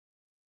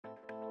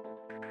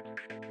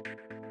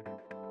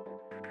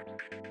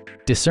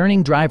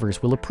Discerning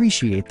drivers will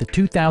appreciate the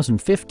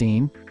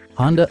 2015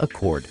 Honda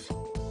Accord.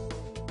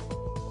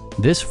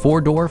 This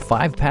four-door,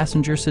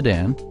 five-passenger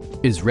sedan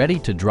is ready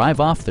to drive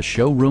off the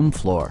showroom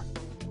floor.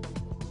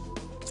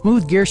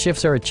 Smooth gear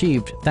shifts are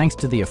achieved thanks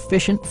to the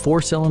efficient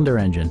four-cylinder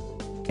engine.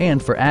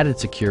 And for added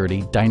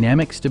security,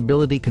 dynamic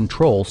stability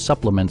control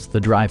supplements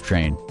the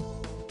drivetrain.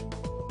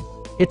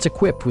 It's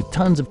equipped with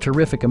tons of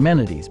terrific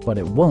amenities, but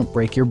it won't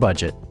break your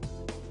budget,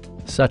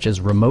 such as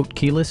remote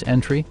keyless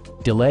entry,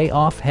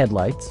 delay-off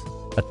headlights,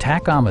 a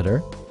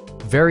tachometer,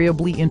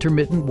 variably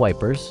intermittent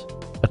wipers,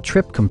 a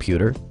trip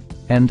computer,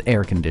 and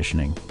air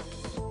conditioning.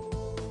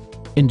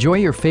 Enjoy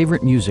your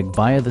favorite music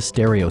via the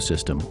stereo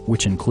system,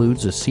 which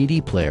includes a CD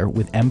player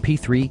with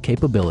MP3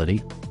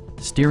 capability,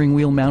 steering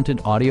wheel mounted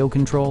audio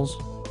controls,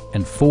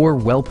 and 4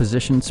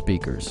 well-positioned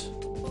speakers.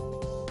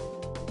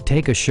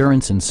 Take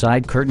assurance in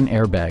side curtain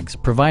airbags,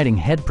 providing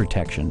head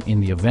protection in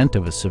the event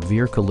of a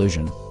severe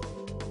collision.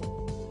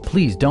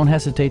 Please don't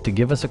hesitate to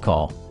give us a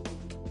call.